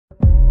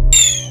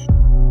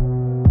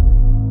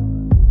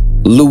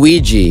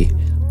Luigi,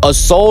 a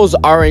Souls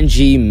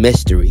RNG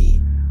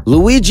mystery.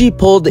 Luigi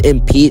pulled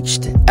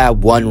Impeached at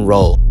one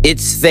roll.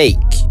 It's fake.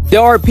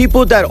 There are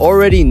people that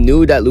already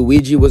knew that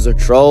Luigi was a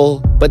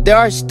troll, but there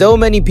are still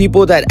many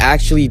people that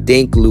actually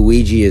think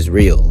Luigi is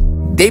real.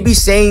 They be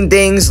saying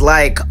things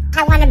like,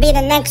 I wanna be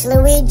the next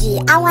Luigi.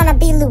 I wanna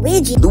be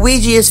Luigi.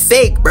 Luigi is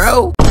fake,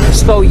 bro.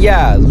 So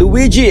yeah,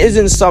 Luigi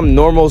isn't some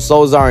normal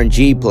Souls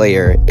RNG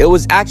player. It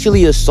was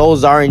actually a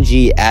Souls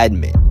RNG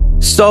admin.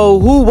 So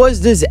who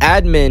was this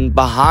admin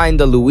behind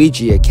the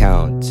Luigi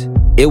account?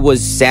 It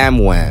was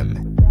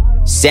Samwam.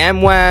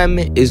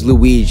 Samwam is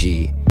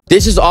Luigi.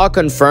 This is all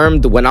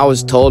confirmed when I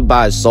was told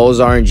by a Souls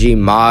RNG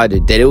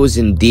mod that it was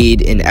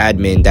indeed an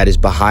admin that is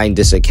behind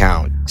this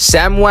account.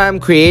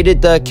 Samwam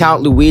created the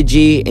account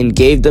Luigi and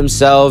gave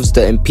themselves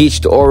the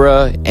Impeached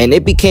aura, and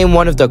it became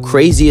one of the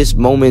craziest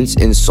moments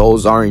in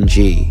Souls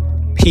RNG.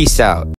 Peace out.